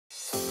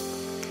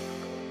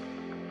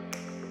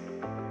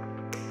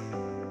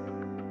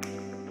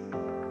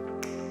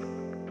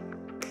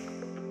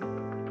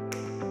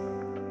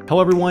Hello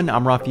everyone,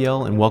 I'm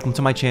Rafael and welcome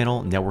to my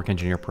channel, Network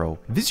Engineer Pro.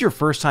 If this is your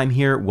first time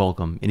here,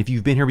 welcome. And if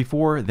you've been here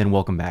before, then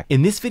welcome back.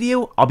 In this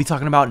video, I'll be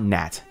talking about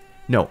NAT.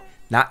 No,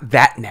 not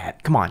that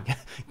NAT. Come on,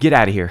 get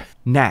out of here.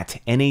 NAT,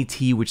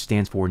 N-A-T, which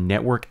stands for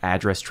Network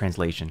Address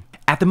Translation.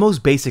 At the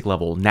most basic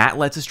level, NAT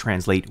lets us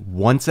translate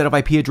one set of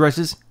IP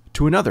addresses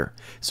to another.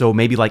 So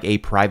maybe like a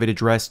private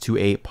address to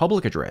a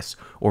public address,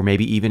 or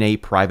maybe even a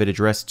private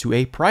address to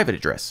a private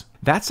address.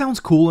 That sounds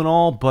cool and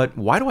all, but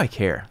why do I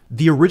care?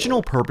 The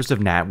original purpose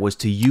of NAT was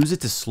to use it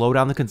to slow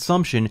down the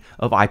consumption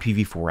of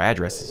IPv4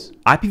 addresses.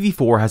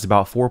 IPv4 has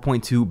about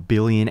 4.2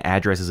 billion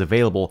addresses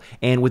available,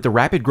 and with the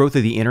rapid growth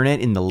of the internet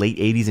in the late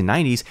 80s and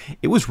 90s,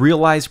 it was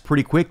realized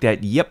pretty quick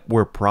that, yep,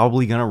 we're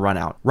probably gonna run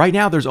out. Right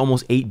now, there's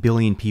almost 8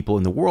 billion people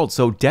in the world,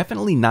 so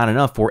definitely not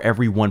enough for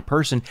every one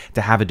person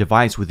to have a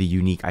device with a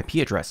unique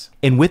IP address.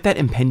 And with that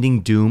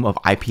impending doom of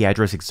IP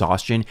address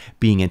exhaustion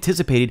being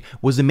anticipated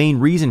was the main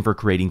reason for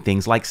creating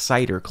things like Cert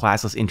or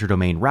classless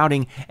interdomain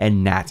routing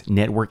and NAT,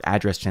 network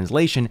address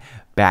translation,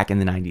 back in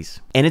the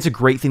 90s. And it's a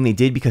great thing they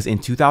did because in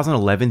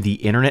 2011, the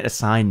Internet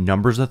Assigned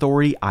Numbers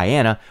Authority,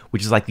 IANA,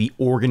 which is like the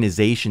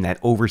organization that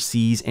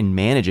oversees and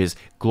manages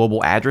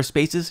global address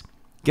spaces,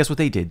 guess what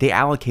they did? They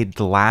allocated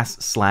the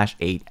last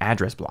 /8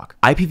 address block.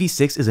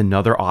 IPv6 is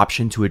another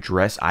option to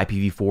address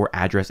IPv4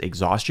 address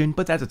exhaustion,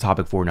 but that's a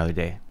topic for another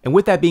day. And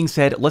with that being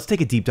said, let's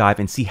take a deep dive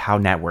and see how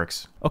NAT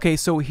works. Okay,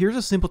 so here's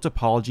a simple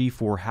topology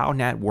for how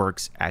NAT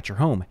works at your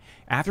home.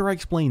 After I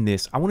explain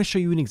this, I want to show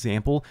you an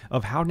example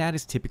of how NAT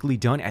is typically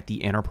done at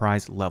the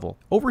enterprise level.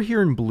 Over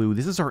here in blue,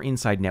 this is our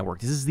inside network.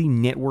 This is the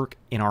network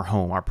in our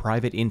home, our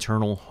private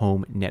internal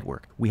home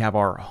network. We have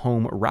our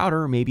home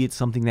router. Maybe it's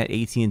something that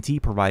AT&T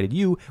provided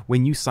you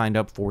when you signed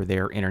up for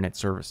their internet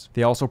service.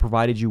 They also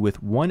provided you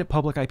with one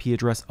public IP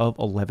address of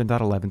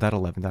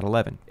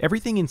 11.11.11.11.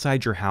 Everything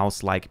inside your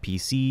house, like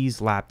PCs,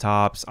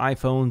 laptops,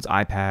 iPhones,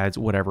 iPads,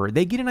 whatever,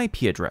 they get an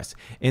IP address,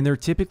 and they're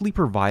typically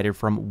provided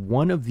from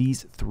one of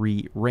these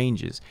three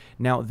ranges.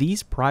 Now,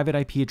 these private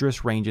IP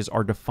address ranges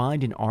are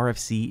defined in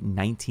RFC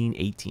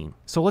 1918.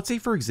 So let's say,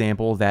 for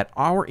example, that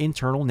our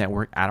internal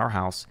network at our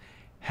house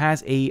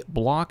has a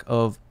block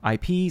of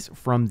IPs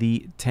from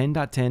the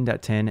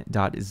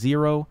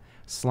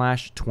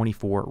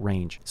 10.10.10.0/24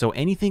 range. So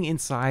anything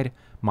inside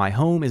my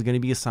home is going to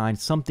be assigned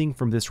something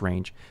from this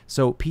range.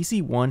 So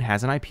PC1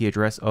 has an IP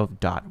address of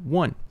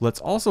 .1. Let's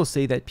also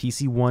say that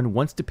PC1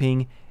 wants to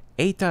ping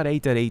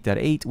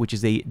 8.8.8.8, which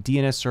is a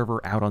DNS server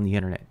out on the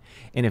internet.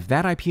 And if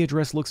that IP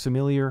address looks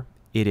familiar,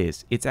 it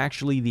is. It's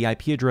actually the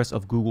IP address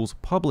of Google's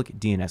public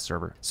DNS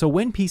server. So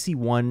when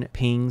PC1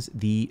 pings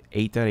the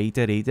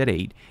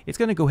 8.8.8.8, it's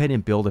going to go ahead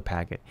and build a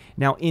packet.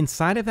 Now,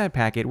 inside of that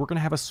packet, we're going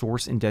to have a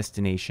source and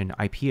destination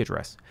IP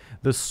address.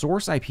 The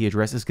source IP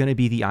address is going to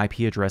be the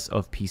IP address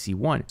of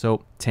PC1.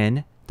 So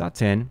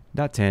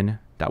 10.10.10.1.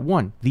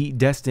 The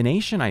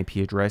destination IP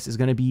address is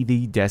going to be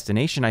the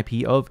destination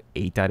IP of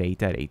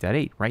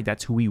 8.8.8.8, right?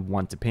 That's who we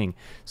want to ping.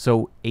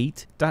 So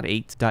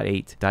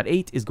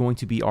 8.8.8.8 is going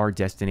to be our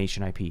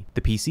destination IP. The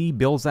PC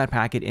builds that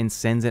packet and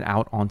sends it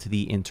out onto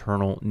the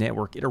internal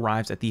network. It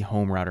arrives at the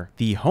home router.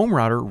 The home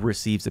router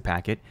receives the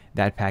packet.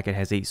 That packet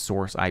has a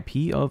source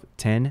IP of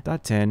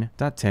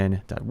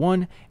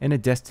 10.10.10.1 and a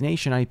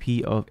destination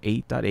IP of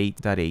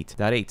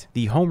 8.8.8.8.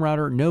 The home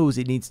router knows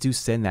it needs to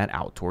send that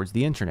out towards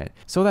the internet.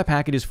 So that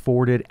packet is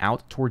forwarded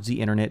out towards the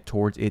internet,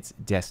 towards its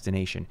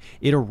destination.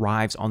 It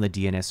arrives on the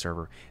DNS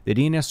server. The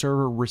DNS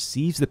server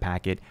receives the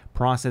packet,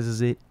 processes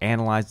it,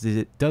 analyzes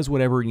it, does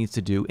whatever it needs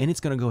to do, and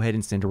it's going to go ahead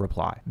and send a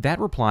reply. That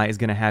reply is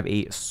going to have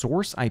a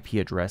source IP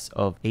address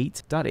of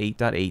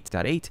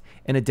 8.8.8.8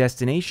 and a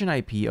destination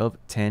IP of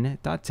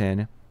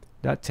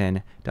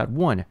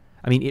 10.10.10.1.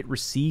 I mean, it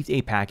received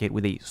a packet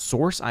with a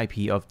source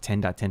IP of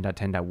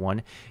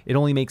 10.10.10.1. It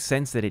only makes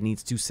sense that it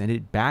needs to send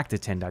it back to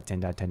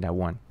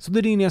 10.10.10.1. So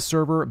the DNS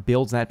server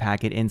builds that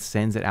packet and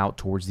sends it out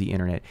towards the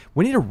internet.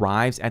 When it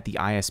arrives at the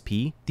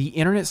ISP, the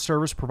internet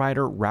service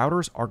provider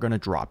routers are going to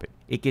drop it.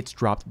 It gets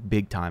dropped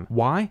big time.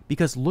 Why?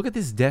 Because look at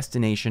this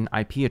destination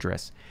IP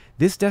address.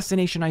 This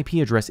destination IP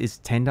address is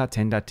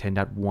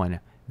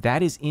 10.10.10.1.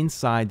 That is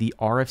inside the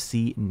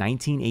RFC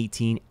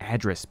 1918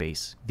 address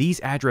space. These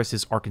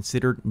addresses are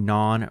considered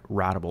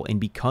non-routable,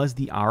 and because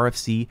the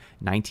RFC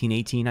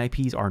 1918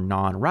 IPs are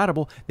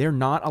non-routable, they're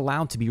not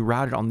allowed to be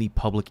routed on the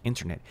public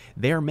internet.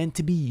 They are meant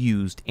to be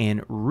used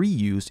and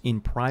reused in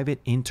private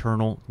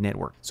internal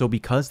network. So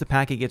because the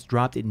packet gets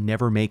dropped, it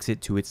never makes it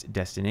to its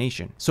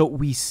destination. So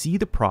we see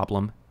the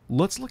problem.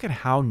 Let's look at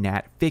how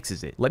NAT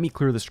fixes it. Let me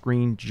clear the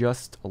screen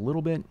just a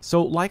little bit.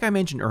 So like I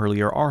mentioned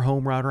earlier, our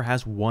home router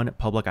has one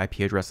public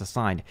IP address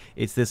assigned.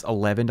 It's this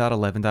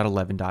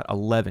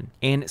 11.11.11.11.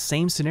 And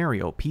same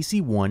scenario,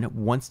 PC1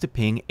 wants to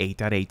ping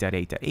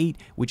 8.8.8.8,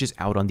 which is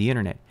out on the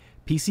internet.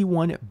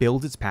 PC1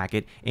 builds its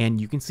packet, and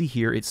you can see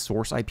here its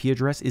source IP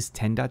address is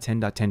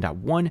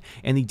 10.10.10.1,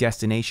 and the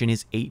destination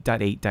is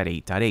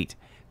 8.8.8.8.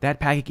 That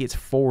packet gets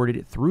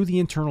forwarded through the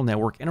internal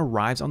network and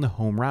arrives on the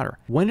home router.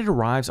 When it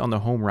arrives on the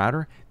home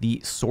router, the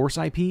source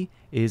IP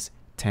is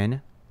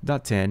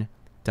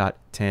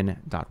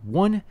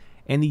 10.10.10.1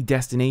 and the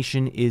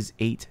destination is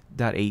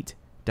 8.8.8.8.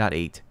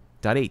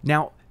 10.8.8.8.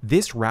 Now,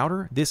 this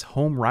router, this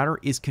home router,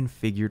 is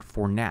configured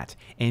for NAT,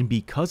 and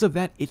because of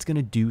that, it's going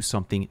to do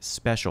something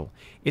special.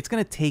 It's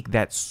going to take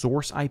that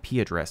source IP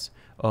address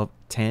of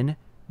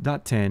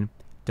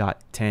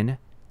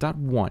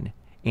 10.10.10.1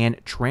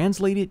 and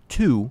translate it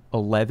to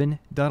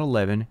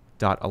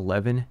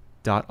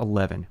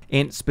 11.11.11.11.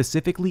 And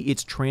specifically,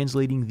 it's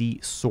translating the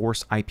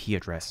source IP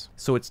address.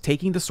 So it's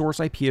taking the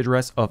source IP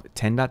address of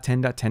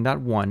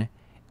 10.10.10.1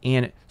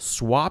 and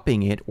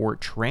swapping it or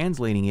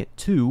translating it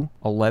to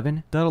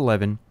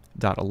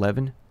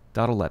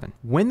 11.11.11.11.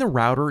 When the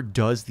router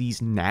does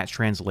these NAT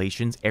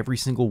translations, every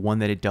single one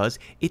that it does,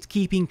 it's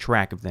keeping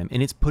track of them,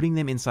 and it's putting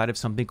them inside of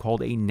something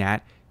called a Nat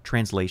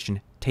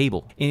Translation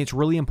Table. And it's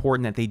really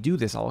important that they do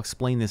this. I'll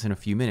explain this in a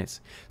few minutes.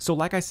 So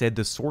like I said,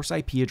 the source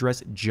IP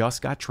address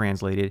just got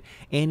translated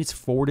and it's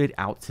forwarded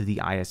out to the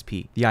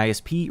ISP. The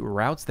ISP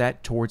routes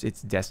that towards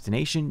its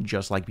destination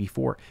just like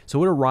before.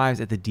 So it arrives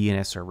at the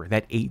DNS server,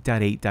 that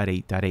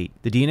 8.8.8.8.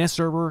 The DNS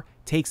server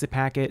takes the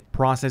packet,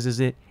 processes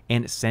it,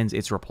 and sends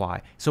its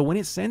reply. So when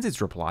it sends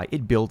its reply,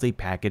 it builds a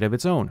packet of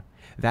its own.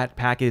 That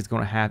packet is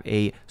going to have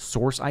a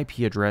source IP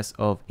address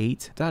of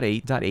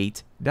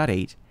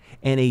 8.8.8.8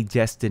 and a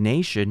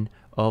destination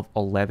of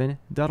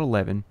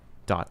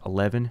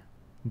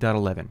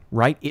 11.11.11.11,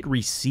 right? It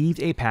received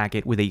a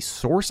packet with a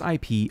source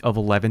IP of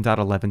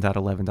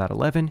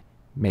 11.11.11.11.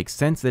 Makes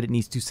sense that it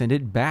needs to send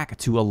it back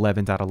to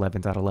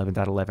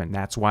 11.11.11.11.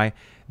 That's why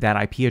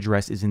that IP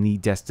address is in the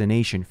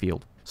destination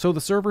field. So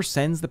the server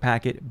sends the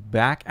packet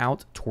back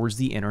out towards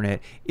the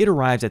internet. It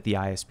arrives at the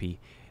ISP.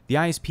 The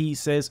ISP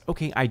says,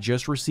 okay, I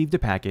just received a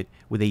packet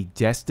with a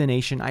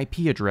destination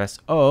IP address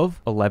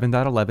of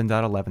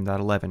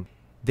 11.11.11.11.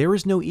 There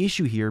is no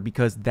issue here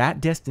because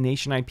that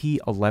destination IP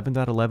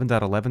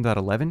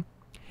 11.11.11.11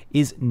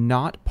 is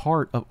not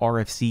part of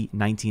RFC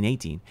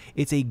 1918.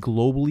 It's a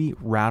globally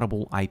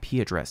routable IP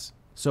address.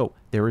 So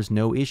there is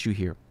no issue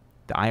here.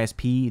 The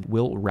ISP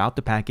will route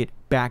the packet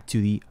back to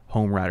the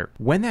home router.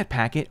 When that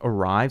packet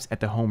arrives at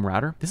the home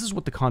router, this is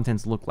what the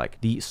contents look like.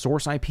 The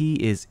source IP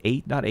is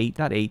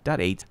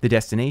 8.8.8.8. The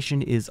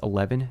destination is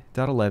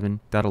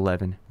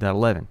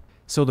 11.11.11.11.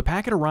 So the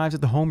packet arrives at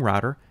the home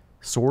router.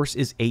 Source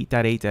is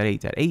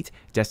 8.8.8.8.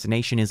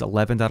 Destination is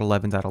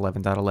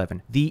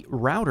 11.11.11.11. The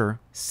router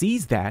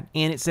sees that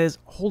and it says,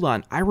 hold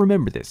on, I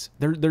remember this.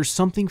 There's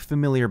something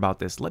familiar about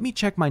this. Let me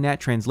check my Nat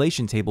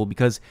Translation Table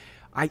because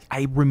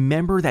I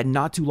remember that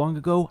not too long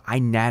ago, I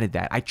natted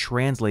that. I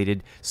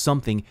translated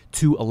something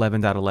to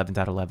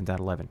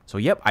 11.11.11.11. So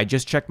yep, I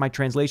just checked my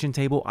translation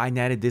table. I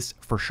natted this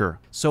for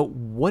sure. So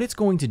what it's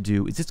going to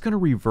do is it's going to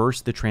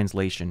reverse the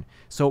translation.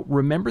 So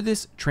remember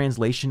this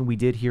translation we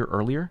did here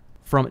earlier?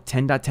 From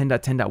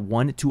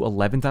 10.10.10.1 to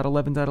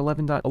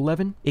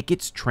 11.11.11.11, it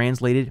gets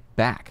translated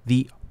back.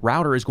 The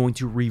router is going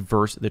to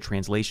reverse the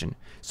translation.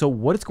 So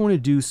what it's going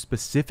to do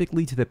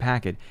specifically to the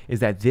packet is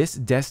that this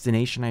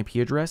destination IP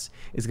address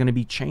is going to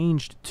be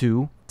changed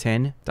to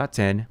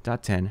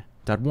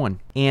 10.10.10.1.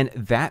 And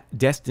that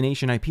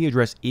destination IP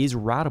address is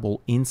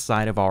routable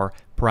inside of our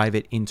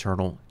private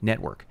internal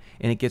network.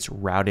 And it gets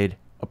routed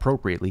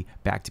appropriately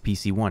back to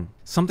PC1.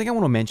 Something I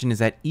want to mention is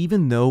that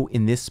even though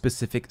in this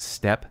specific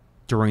step,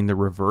 during the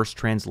reverse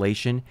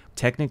translation,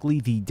 technically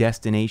the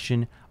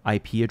destination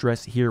IP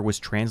address here was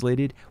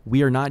translated,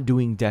 we are not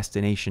doing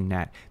destination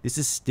NAT. This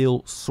is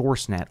still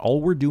source NAT.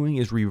 All we're doing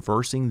is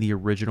reversing the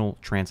original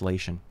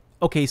translation.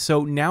 Okay,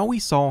 so now we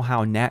saw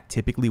how NAT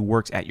typically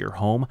works at your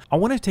home. I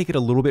want to take it a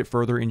little bit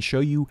further and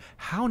show you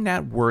how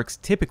NAT works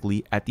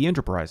typically at the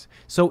enterprise.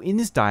 So in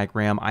this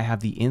diagram, I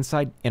have the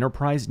inside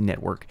enterprise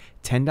network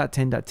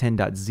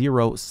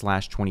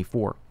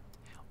 10.10.10.0/24.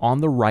 On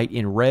the right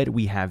in red,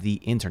 we have the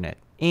internet.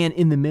 And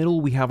in the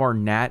middle, we have our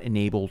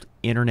NAT-enabled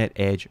Internet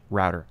Edge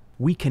router.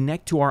 We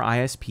connect to our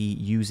ISP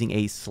using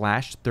a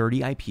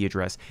 /30 IP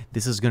address.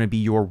 This is going to be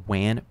your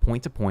WAN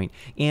point-to-point.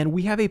 And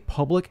we have a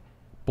public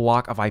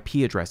block of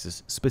IP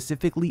addresses,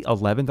 specifically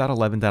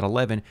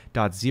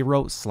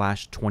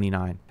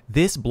 11.11.11.0/29.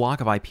 This block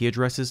of IP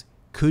addresses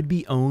could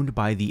be owned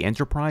by the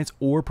enterprise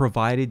or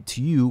provided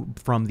to you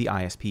from the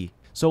ISP.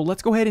 So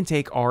let's go ahead and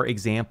take our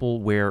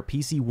example where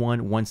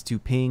PC1 wants to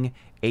ping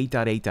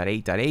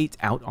 8.8.8.8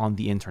 out on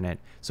the internet.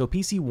 So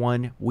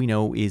PC1 we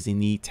know is in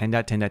the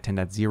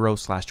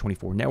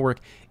 10.10.10.0/24 network.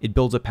 It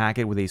builds a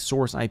packet with a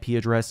source IP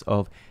address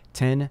of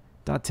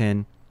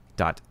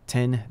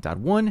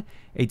 10.10.10.1,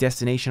 a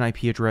destination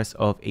IP address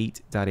of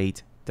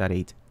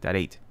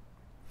 8.8.8.8.8.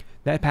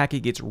 That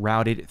packet gets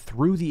routed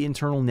through the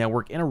internal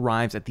network and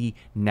arrives at the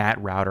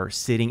NAT router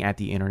sitting at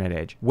the internet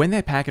edge. When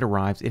that packet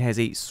arrives, it has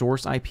a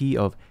source IP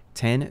of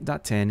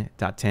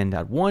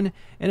 10.10.10.1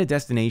 and a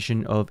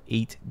destination of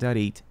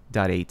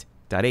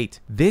 8.8.8.8.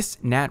 This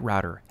NAT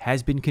router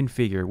has been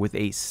configured with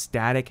a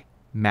static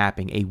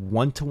mapping, a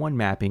one-to-one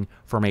mapping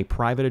from a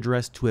private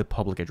address to a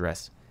public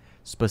address.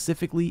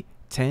 Specifically,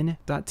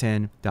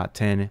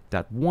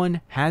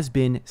 10.10.10.1 has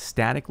been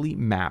statically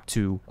mapped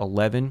to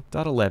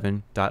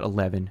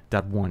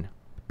 11.11.11.1.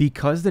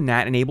 Because the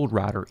NAT-enabled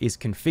router is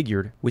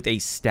configured with a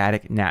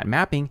static NAT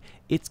mapping,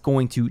 it's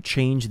going to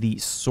change the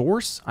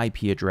source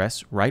IP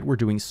address, right? We're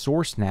doing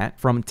source NAT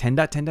from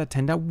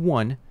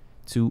 10.10.10.1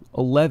 to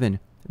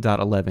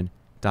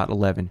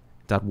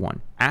 11.11.11.1.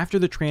 After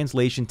the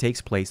translation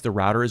takes place, the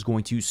router is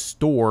going to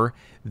store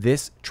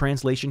this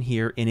translation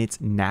here in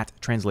its Nat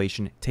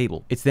Translation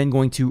Table. It's then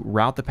going to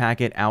route the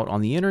packet out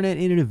on the internet,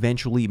 and it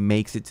eventually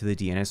makes it to the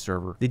DNS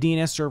server. The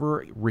DNS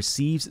server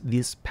receives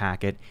this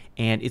packet,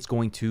 and it's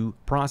going to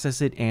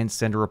process it and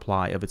send a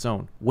reply of its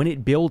own. When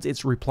it builds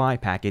its reply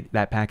packet,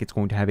 that packet's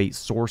going to have a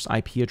source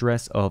IP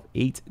address of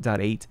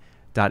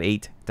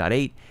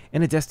 8.8.8.8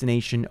 and a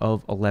destination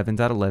of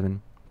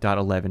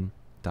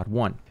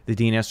 11.11.11.1. The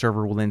DNS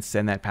server will then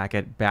send that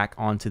packet back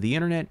onto the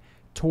internet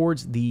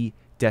towards the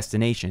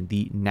destination,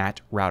 the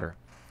NAT router.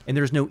 And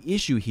there's no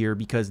issue here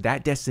because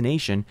that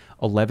destination,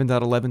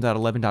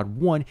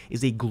 11.11.11.1,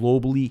 is a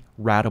globally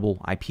routable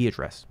IP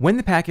address. When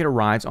the packet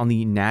arrives on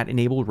the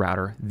NAT-enabled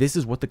router, this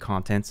is what the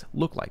contents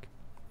look like.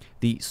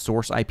 The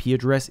source IP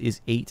address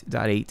is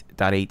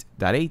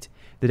 8.8.8.8.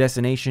 The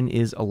destination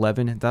is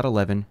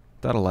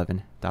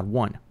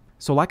 11.11.11.1.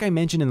 So like I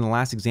mentioned in the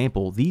last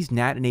example, these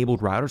NAT-enabled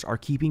routers are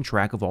keeping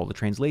track of all the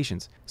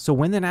translations. So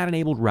when the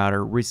NAT-enabled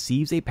router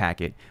receives a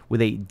packet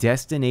with a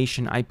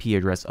destination IP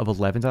address of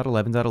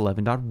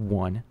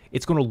 11.11.11.1,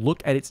 it's going to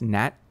look at its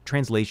NAT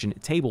translation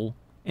table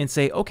and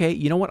say, okay,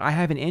 you know what? I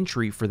have an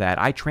entry for that.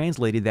 I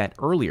translated that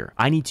earlier.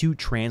 I need to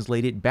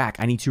translate it back.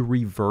 I need to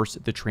reverse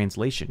the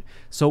translation.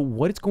 So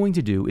what it's going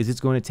to do is it's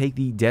going to take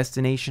the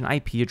destination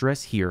IP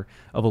address here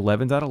of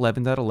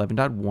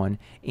 11.11.11.1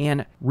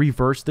 and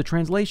reverse the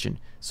translation.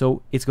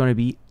 So it's going to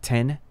be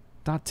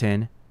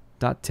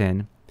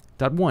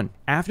 10.10.10.1.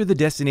 After the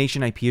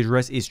destination IP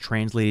address is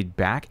translated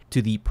back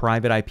to the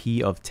private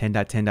IP of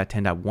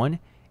 10.10.10.1,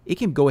 it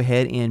can go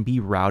ahead and be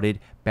routed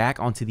back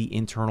onto the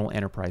internal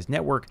enterprise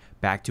network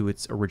back to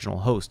its original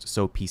host,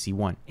 so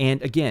PC1.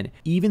 And again,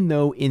 even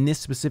though in this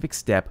specific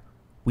step,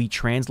 we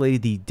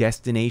translated the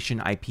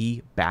destination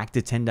IP back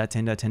to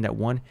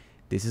 10.10.10.1,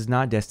 this is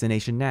not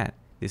destination NAT.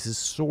 This is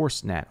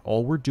source NAT.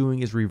 All we're doing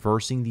is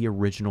reversing the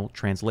original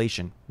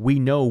translation. We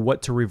know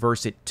what to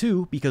reverse it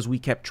to because we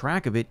kept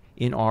track of it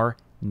in our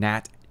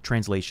NAT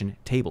translation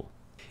table.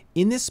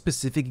 In this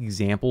specific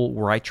example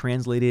where I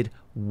translated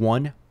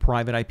one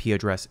private IP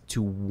address to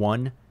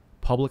one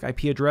public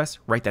IP address,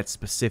 right? That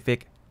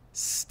specific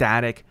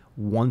static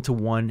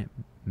one-to-one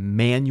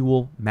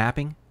manual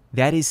mapping,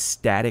 that is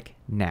static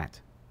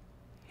NAT.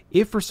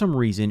 If for some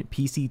reason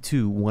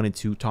PC2 wanted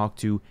to talk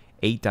to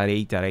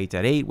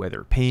 8.8.8.8,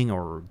 whether ping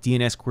or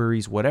DNS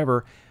queries,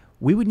 whatever,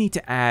 we would need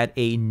to add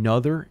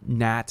another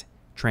NAT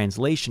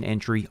translation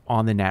entry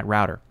on the NAT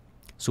router.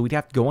 So we'd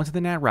have to go into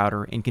the NAT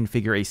router and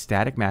configure a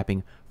static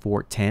mapping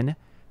for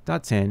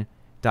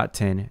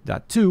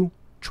 10.10.10.2,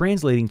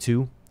 translating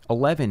to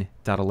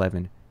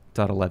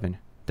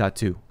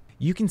 11.11.11.2.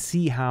 You can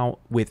see how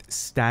with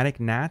static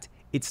NAT,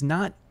 it's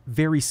not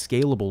very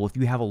scalable if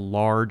you have a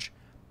large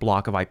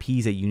block of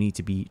IPs that you need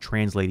to be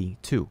translating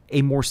to.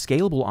 A more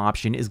scalable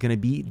option is going to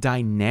be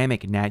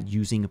dynamic NAT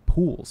using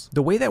pools.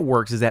 The way that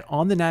works is that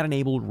on the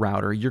NAT-enabled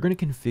router, you're going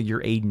to configure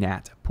a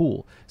NAT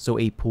pool. So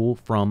a pool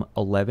from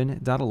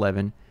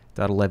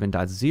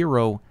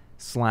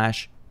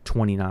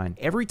 11.11.11.0/29.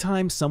 Every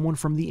time someone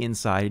from the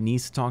inside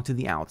needs to talk to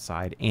the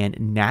outside and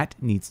NAT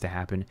needs to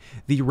happen,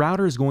 the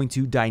router is going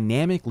to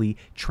dynamically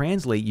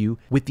translate you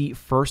with the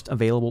first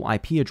available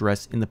IP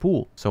address in the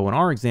pool. So in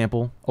our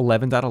example,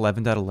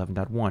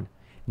 11.11.11.1.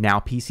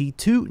 Now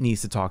PC2 needs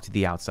to talk to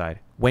the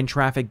outside. When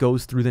traffic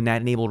goes through the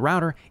NAT-enabled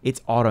router,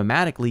 it's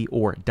automatically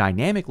or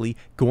dynamically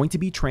going to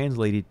be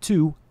translated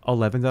to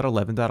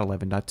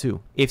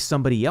 11.11.11.2. If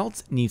somebody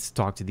else needs to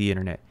talk to the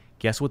internet,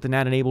 guess what the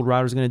NAT-enabled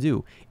router is going to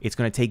do? It's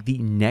going to take the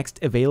next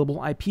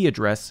available IP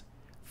address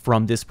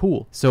from this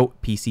pool. So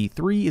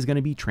PC3 is going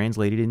to be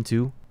translated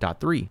into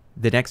 .3.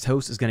 The next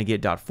host is going to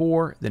get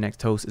 .4. The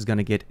next host is going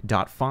to get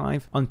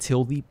 .5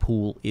 until the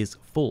pool is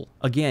full.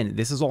 Again,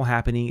 this is all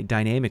happening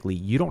dynamically.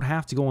 You don't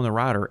have to go on the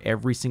router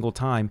every single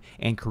time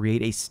and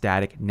create a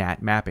static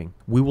NAT mapping.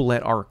 We will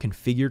let our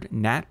configured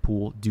NAT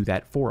pool do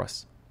that for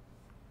us.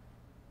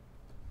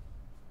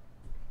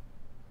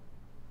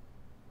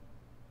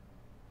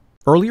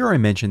 Earlier I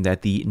mentioned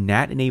that the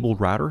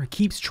NAT-enabled router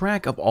keeps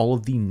track of all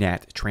of the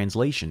NAT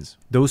translations.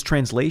 Those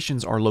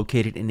translations are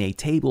located in a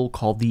table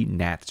called the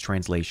Nat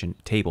Translation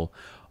Table.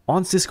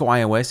 On Cisco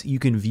iOS, you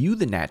can view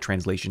the Nat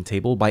Translation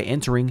Table by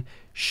entering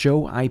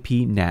Show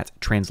IP NAT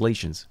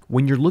Translations.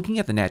 When you're looking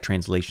at the Nat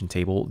Translation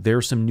Table, there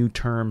are some new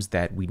terms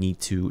that we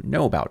need to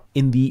know about.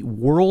 In the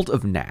world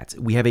of NAT,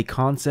 we have a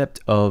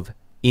concept of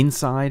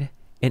inside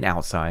and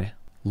outside,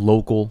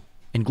 local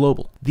and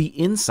global. The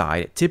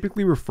inside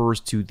typically refers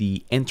to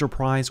the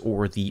enterprise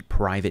or the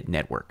private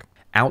network.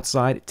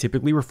 Outside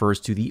typically refers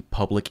to the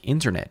public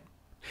internet.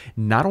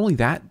 Not only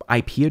that,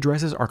 IP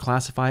addresses are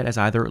classified as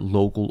either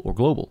local or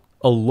global.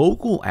 A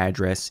local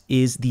address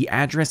is the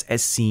address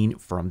as seen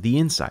from the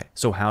inside.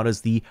 So how does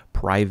the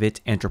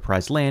private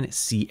enterprise LAN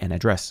see an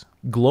address?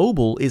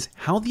 Global is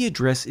how the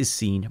address is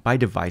seen by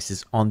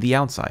devices on the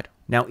outside.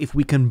 Now, if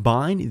we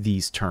combine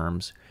these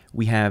terms,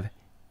 we have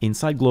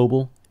inside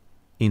global,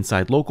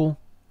 inside local,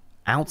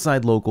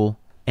 outside local,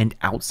 and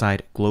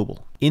outside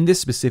global. In this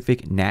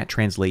specific NAT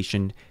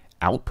translation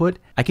output,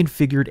 I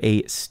configured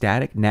a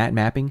static NAT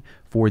mapping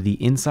for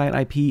the inside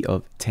IP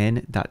of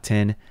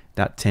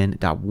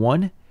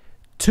 10.10.10.1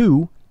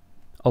 to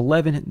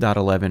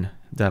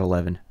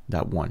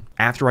 11.11.11.1.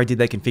 After I did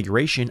that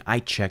configuration, I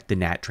checked the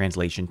NAT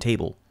translation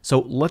table. So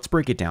let's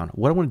break it down.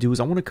 What I want to do is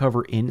I want to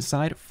cover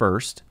inside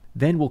first,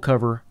 then we'll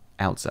cover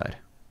outside.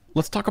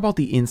 Let's talk about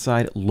the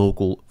inside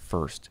local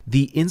first.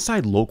 The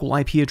inside local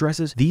IP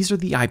addresses, these are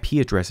the IP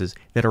addresses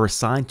that are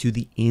assigned to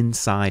the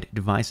inside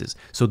devices.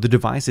 So the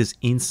devices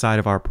inside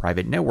of our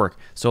private network,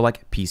 so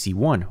like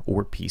PC1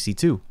 or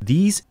PC2.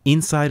 These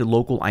inside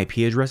local IP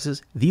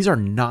addresses, these are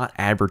not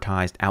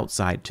advertised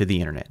outside to the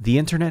internet. The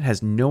internet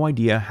has no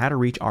idea how to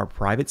reach our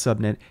private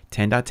subnet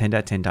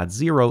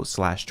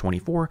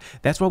 10.10.10.0/24.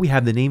 That's why we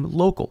have the name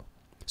local.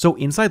 So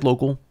inside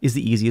local is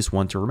the easiest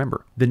one to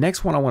remember. The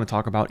next one I want to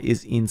talk about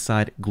is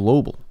inside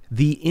global.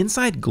 The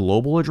inside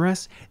global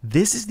address,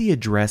 this is the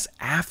address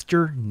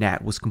after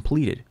NAT was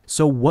completed.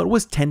 So what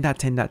was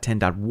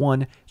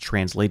 10.10.10.1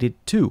 translated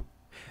to?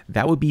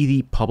 That would be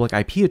the public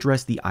IP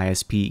address the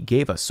ISP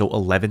gave us, so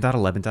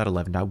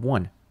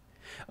 11.11.11.1.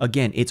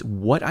 Again, it's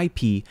what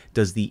IP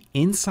does the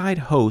inside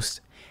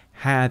host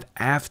have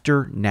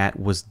after NAT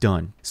was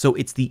done. So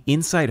it's the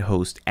inside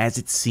host as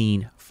it's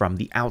seen from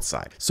the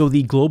outside. So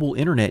the global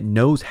internet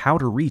knows how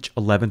to reach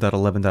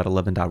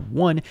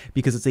 11.11.11.1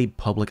 because it's a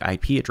public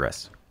IP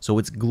address. So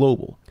it's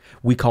global.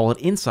 We call it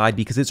inside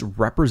because it's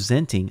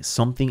representing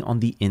something on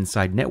the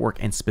inside network,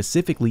 and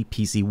specifically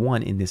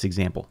PC1 in this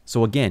example.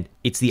 So again,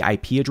 it's the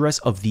IP address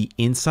of the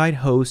inside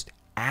host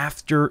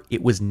after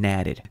it was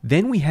NATed.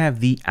 Then we have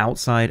the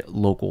outside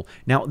local.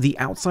 Now the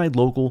outside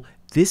local,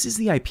 this is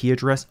the IP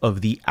address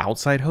of the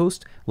outside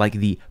host, like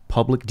the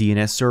public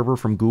DNS server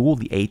from Google,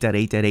 the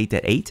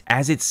 8.8.8.8,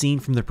 as it's seen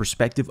from the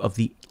perspective of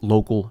the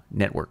local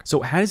network. So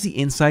how does the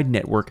inside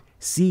network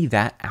see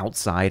that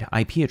outside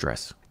IP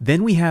address?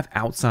 Then we have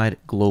outside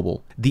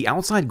global. The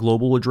outside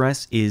global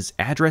address is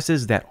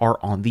addresses that are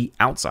on the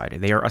outside.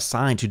 They are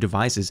assigned to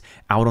devices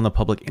out on the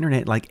public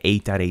internet like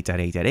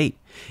 8.8.8.8.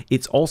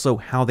 It's also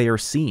how they are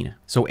seen.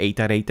 So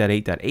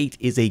 8.8.8.8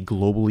 is a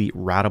globally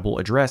routable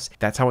address.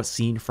 That's how it's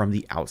seen from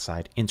the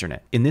outside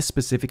internet. In this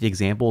specific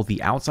example,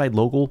 the outside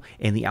local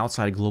and the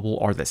outside global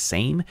are the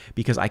same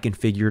because I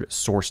configured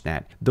source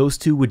NAT. Those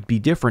two would be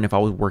different if I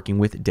was working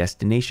with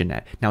destination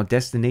NAT. Now,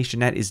 destination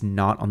NAT is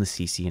not on the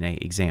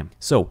CCNA exam.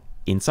 So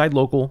inside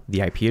local,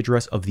 the IP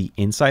address of the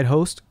inside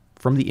host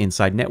from the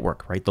inside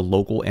network, right? The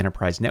local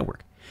enterprise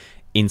network.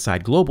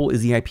 Inside global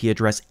is the IP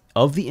address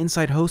of the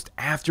inside host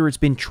after it's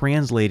been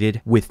translated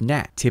with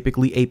NAT,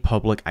 typically a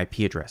public IP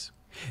address.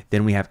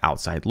 Then we have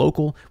outside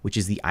local, which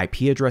is the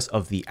IP address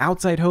of the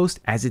outside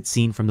host as it's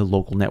seen from the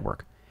local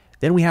network.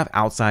 Then we have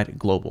outside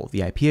global,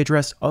 the IP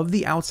address of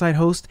the outside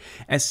host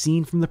as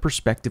seen from the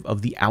perspective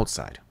of the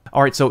outside.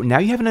 All right, so now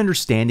you have an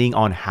understanding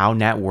on how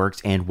NAT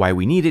works and why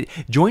we need it.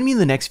 Join me in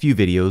the next few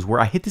videos where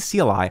I hit the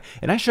CLI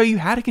and I show you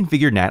how to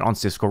configure NAT on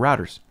Cisco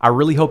routers. I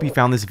really hope you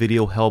found this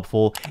video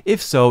helpful.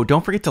 If so,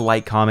 don't forget to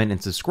like, comment,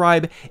 and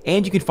subscribe,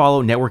 and you can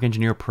follow Network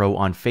Engineer Pro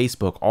on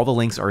Facebook. All the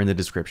links are in the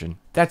description.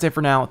 That's it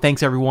for now.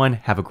 Thanks everyone.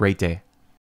 Have a great day.